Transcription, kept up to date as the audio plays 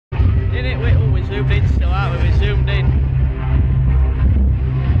In it, we zoomed in still, aren't we? We zoomed in.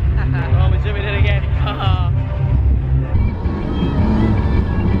 Oh, we're zooming in again.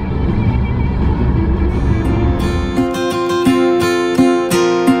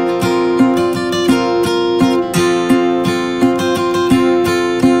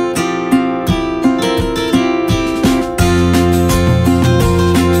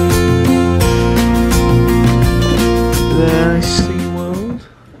 There is SeaWorld.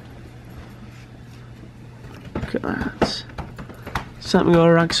 Look at that. It's time to go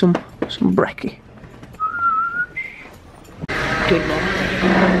rag some brekkie. Good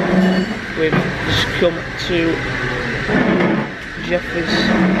morning. We've just come to Jeffrey's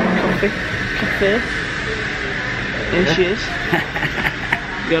cafe. Here she is.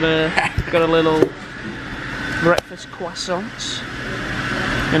 Got a little breakfast croissants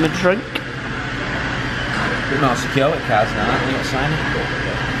and a drink. Bit more security cards now, I ain't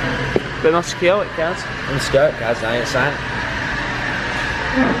signing. Bit more security cards. And security cards, I ain't signing.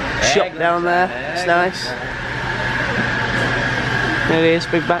 Shop down there, it's nice. There it is,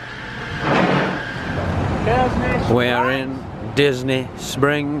 big back. We are in Disney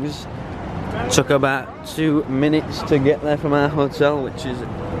Springs. Took about 2 minutes to get there from our hotel, which is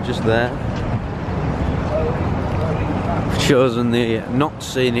just there. We've chosen the not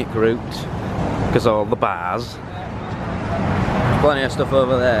scenic route because of all the bars. Plenty of stuff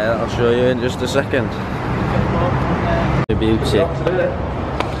over there that I'll show you in just a second. The beauty.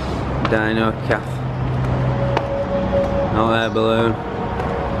 Dino Calf. No air balloon.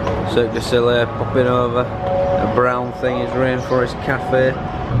 Cirque du Soleil popping over. A brown thing is Rainforest Cafe.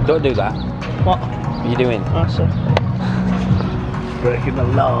 Don't do that. What? What are you doing? Oh, sir. Breaking the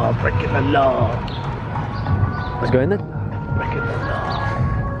law, breaking the law. Let's go in then. Breaking the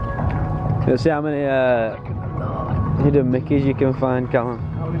law. Let's see how many hidden Mickeys you can find, Callum.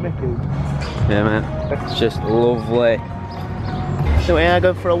 How many Mickeys? Yeah, man. It's just lovely. So we are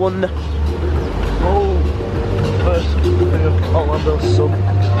going for a wander. Oh, first thing of Orlando's sun.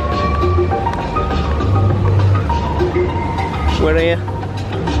 We're here.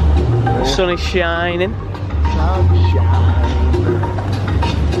 The sun is shining.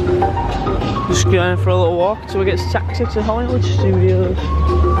 Just going for a little walk till we get a taxi to Hollywood Studios.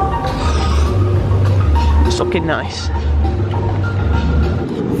 It's looking nice.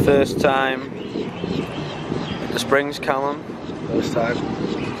 First time at the Springs, Callum. First time.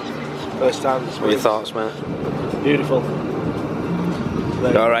 First time. What are your thoughts, mate? Beautiful.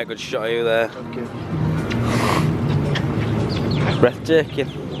 Alright, good shot of you there. Thank you. Breathtaking.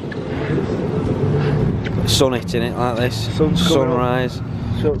 Sun hitting it like this. Sunrise.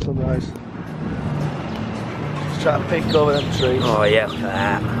 Short sunrise. Just try to peek over them trees. Oh yeah, look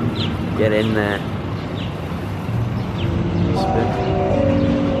at that. Get in there.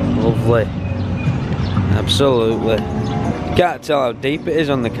 Lovely. Absolutely. You can't tell how deep it is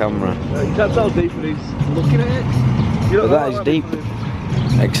on the camera. You can't tell how deep it is looking at it. You don't But know that is what deep. is.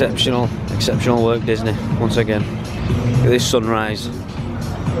 Exceptional work, Disney, once again. Look at this sunrise.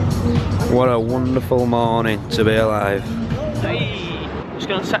 What a wonderful morning to be alive. Hey, just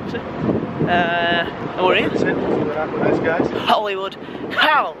going to taxi. We're in. Nice guys. Hollywood.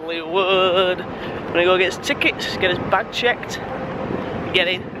 We're gonna go get his tickets, get his bag checked, get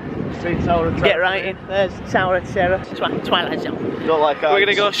in. Get right in. There's the Tower of Terror. Twilight Zone. Don't like We're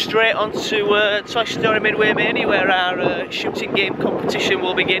gonna go straight on to Toy Story Midway Mania, where our shooting game competition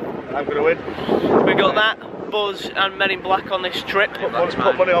will begin. I'm gonna win. We got that, Buzz and Men in Black on this trip. Put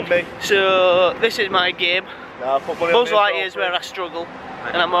money on me. So this is my game. No, put money Buzz on me. Lightyear's where I struggle,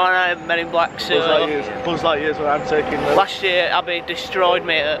 and I'm alright at Men in Black. So Buzz Lightyear's where I'm taking them. last year Abby destroyed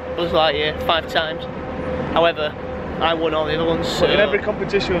me at Buzz Lightyear 5 times. However, I won all the other ones. So in every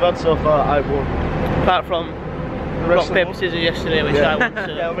competition we've had so far, I've won. apart from rock, paper, scissors yesterday, which I won. So.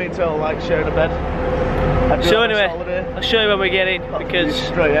 Yeah, me too, like sharing a bed. So anyway, I'll show you when we get in, because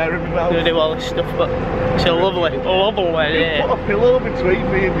straight air in my mouth. I'm going to do all this stuff, but it's a lovely day. Put a pillow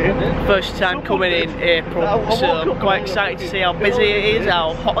between me and you. First time coming in April, so I'm quite excited to see how busy it is,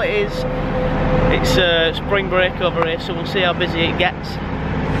 how hot it is. It's spring break over here, so we'll see how busy it gets.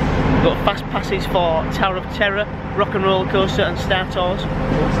 We've got fast passes for Tower of Terror, Rock and Roller Coaster and Star Tours.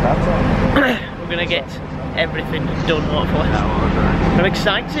 We're going to get everything done, hopefully. I'm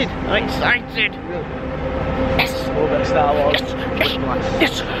excited. Yes! We'll get Star Wars.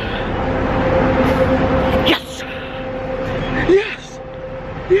 Yes! Yes! Yes!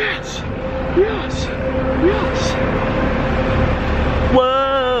 Yes! Yes! Yes!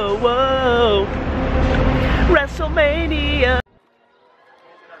 Whoa! Whoa! Wrestlemania!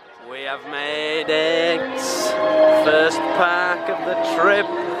 We have made it. First park of the trip.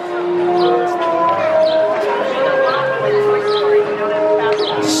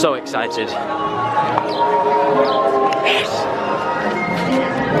 So excited. Yes.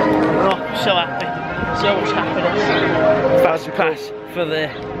 Oh, so happy. So much happiness. Fast pass for the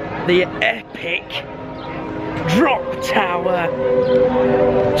epic drop tower.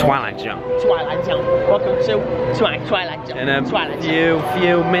 Twilight Zone. Twilight Zone. Welcome to Twilight Zone. In a Twilight Zone.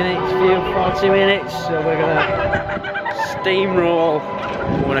 few minutes, 40 minutes, so we're gonna steamroll.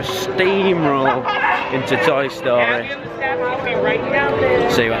 We're gonna steamroll into Toy Story.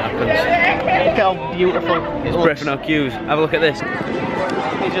 See what happens. Look how beautiful it looks. Breath no cues. Have a look at this.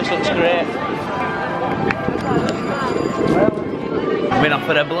 It just looks great. Been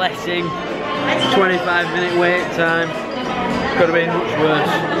offered a blessing. 25-minute wait time. Could have been much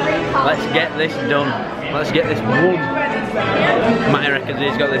worse. Let's get this done. Let's get this won. Matty reckons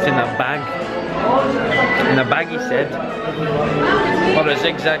he's got this in the bag. In the bag, he said. What a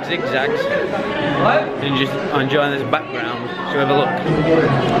zigzags. And just enjoying this background. So have a look.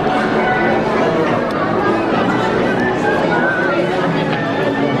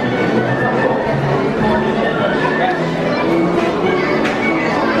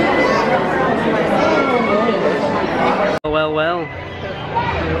 Well.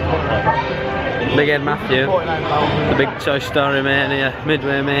 Big Ed Matthew, the big Toy Story Mania,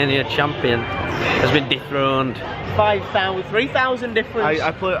 Midway Mania champion, has been dethroned. 3,000 difference.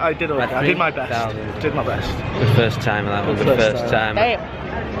 I did okay. I did my best. Did my best. The first time that was the first time. Damn.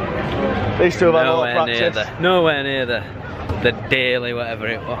 These two have had a lot of practice. Nowhere near the daily whatever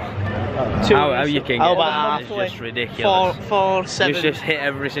it was. How you can get that is just ridiculous. 4-7. You just hit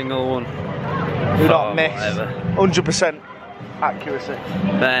every single one. Do not miss. 100% accuracy.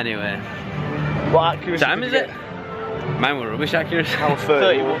 But anyway. What accuracy? Time is it? Mine were rubbish accuracy. I was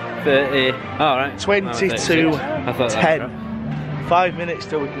 31. 30. Alright. 22-10. 5 minutes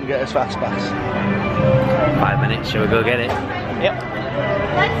till we can get us fast pass. 5 minutes, shall we go get it? Yep.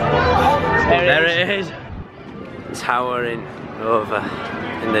 There it is. Towering over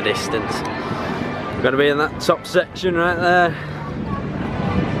in the distance. We've got to be in that top section right there.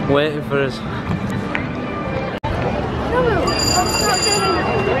 Waiting for us.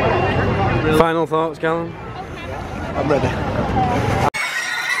 Final thoughts, Callum? I'm ready.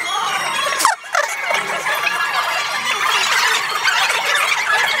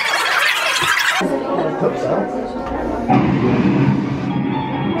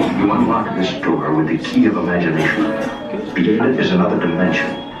 You unlock this door with the key of imagination. Beyond it is another dimension.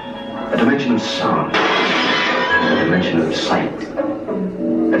 A dimension of sound. A dimension of sight.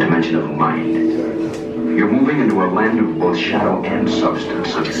 A dimension of mind. You're moving into a land of both shadow and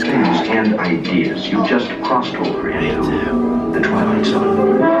substance, of things and ideas. You just crossed over into the Twilight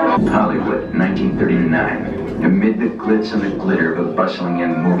Zone. Hollywood, 1939. Amid the glitz and the glitter of a bustling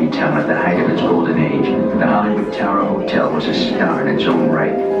young movie town at the height of its golden age, the Hollywood Tower Hotel was a star in its own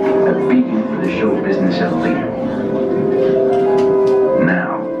right, a beacon for the show business elite.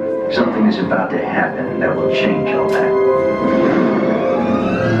 Now, something is about to happen that will change all that.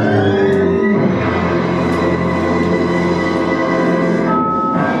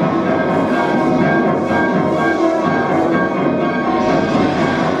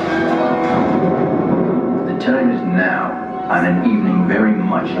 On an evening very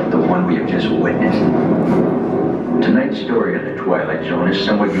much like the one we have just witnessed. Tonight's story of the Twilight Zone is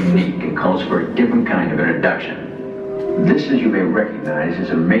somewhat unique and calls for a different kind of introduction. This, as you may recognize, is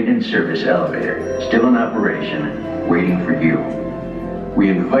a maintenance service elevator, still in operation, waiting for you. We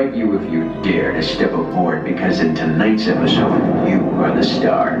invite you, if you dare, to step aboard, because in tonight's episode, you are the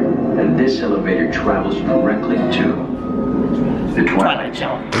star, and this elevator travels directly to the Twilight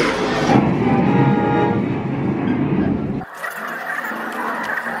Zone.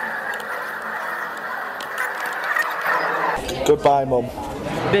 Goodbye, Mum.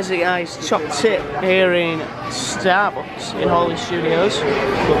 Busy guys, top tip here in Starbucks in Holly Studios.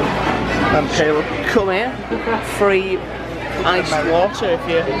 And Caleb. Come here, free iced water if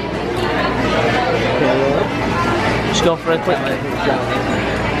you just go for a quick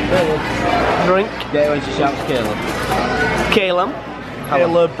drink. Get when she shouts Caleb. Caleb.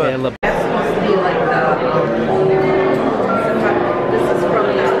 Caleb.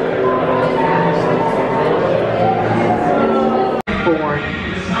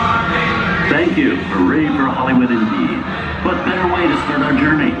 Thank you. Hooray for Hollywood indeed. What better way to start our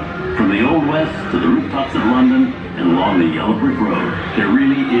journey? From the Old West to the rooftops of London and along the yellow brick road, there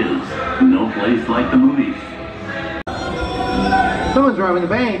really is no place like the movies. Someone's robbing the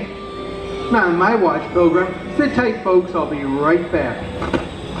bank. Not on my watch, Pilgrim. Sit tight, folks. I'll be right back.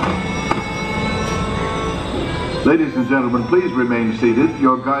 Ladies and gentlemen, please remain seated.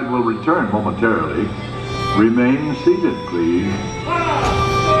 Your guide will return momentarily. Remain seated, please.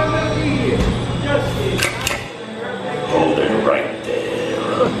 Hold it right there.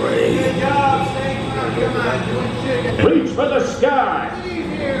 Reach for the sky.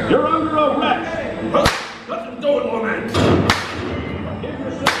 You're under arrest. Let them do it, woman. Give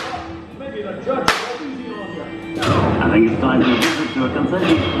yourself up. Maybe the judge will be easy on you. I think it's time to visit to a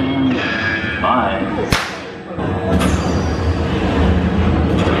concession stand. Bye.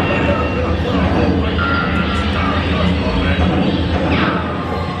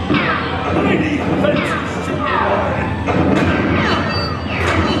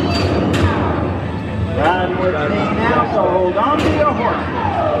 Ride with me now, so hold on to your horses.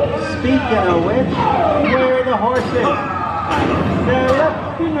 Speaking of which, where are the horses? They're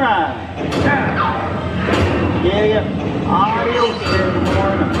up and ride. Yeah, yeah. Adios in the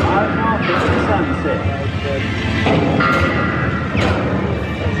morning. Riding off in the sunset.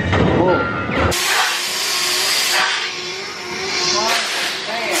 Oh.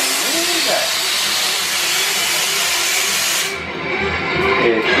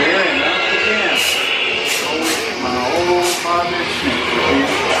 It's here and up again. My old father's snake.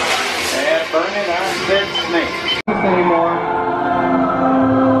 Yeah, burn it, I said snake. Anymore.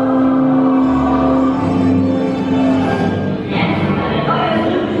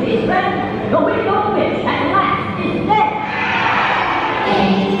 The window fish at last is dead.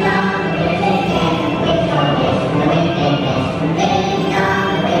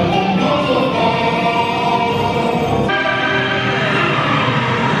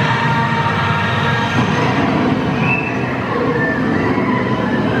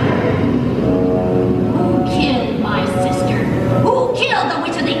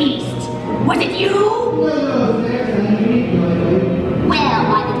 Was it you? Well,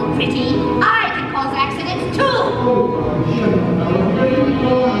 my little pretty, I can cause accidents too.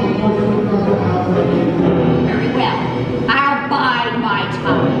 Very well, I'll bide my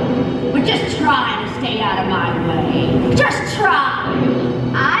time. But just try to stay out of my way. Just try.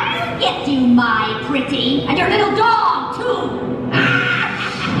 I'll get you, my pretty, and your little dog too.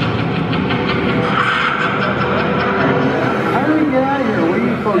 How do we get out of here? What do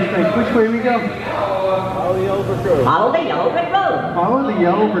you folks think? Which way we go? Follow the yellow brick road. Follow the yellow brick road. Follow the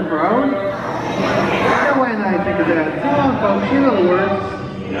yellow brick road? No way did I think of that. Come on, folks, you know the words.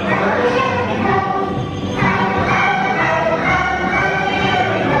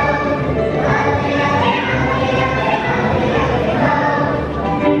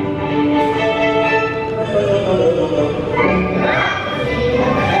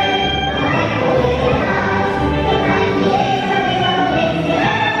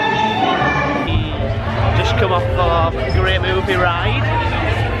 Come off of a great movie ride,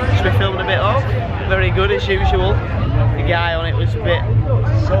 which we filmed a bit of. Very good as usual. The guy on it was a bit.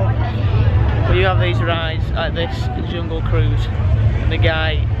 When you have these rides like this, Jungle Cruise, and the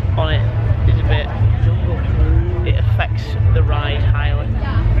guy on it is a bit. It affects the ride highly.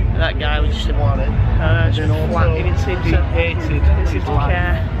 And that guy was just flat. He didn't seem to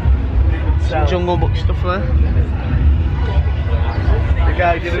care. Some Jungle Book stuff there.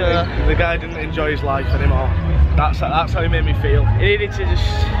 The guy didn't enjoy his life anymore. That's how he made me feel. He needed to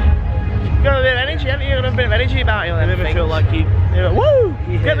just got a bit of energy, hadn't you? Got a bit of energy about you. He made me feel like he woo!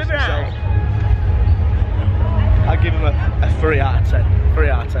 Get me himself. I give him a 3 out of 10. 3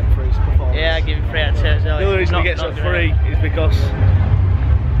 out of 10 for his performance. Yeah, I give him 3 out of 10 as well. The only reason he gets a 3 is because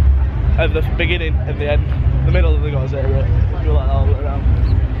of the beginning and the end. The middle of the got 0. If you like all the way around.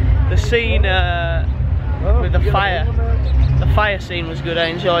 The scene with the fire. The fire scene was good, I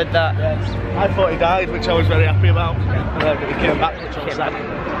enjoyed that. Yes. I thought he died, which I was very happy about. But he came back, which I was sad.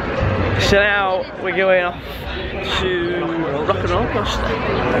 So now we're going off to Rock and Roll Coaster.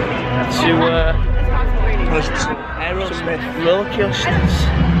 To roller coasters.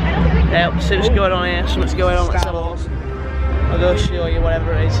 See what's going on here, something's going on, let's have a look. I'll go show you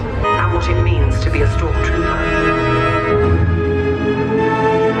whatever it is. And what it means to be a stormtrooper.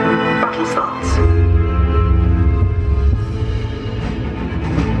 Battle starts.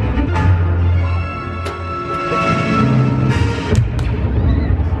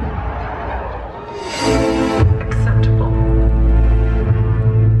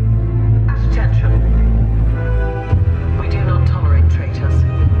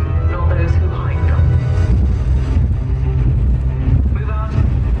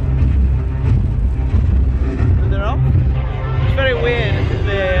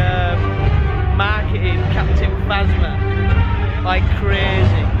 Like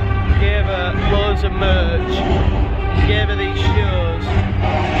crazy. Gave her loads of merch. Gave her these shoes.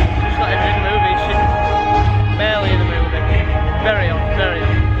 Just like in the movie, she barely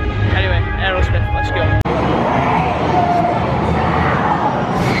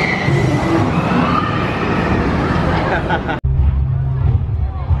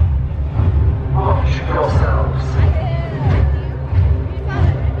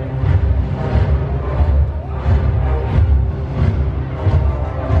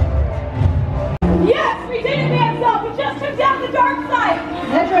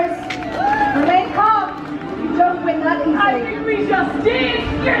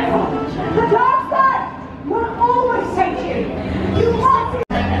The dark side will always take you. You must.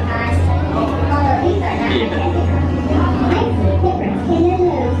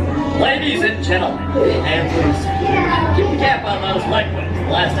 Ladies and gentlemen, and please keep the cap on those liquids.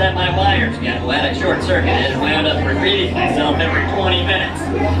 The last time my wires got wet, I short-circuited and wound up repeating myself every 20 minutes.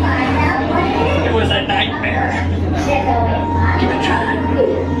 It was a nightmare. Keep it trying.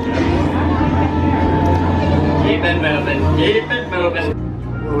 Keep it moving. Keep it moving.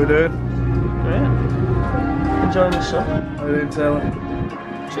 What are we doing? Great. Enjoying the sun. How are you doing, Taylor?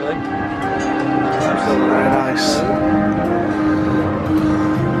 Chilling. Absolutely very nice.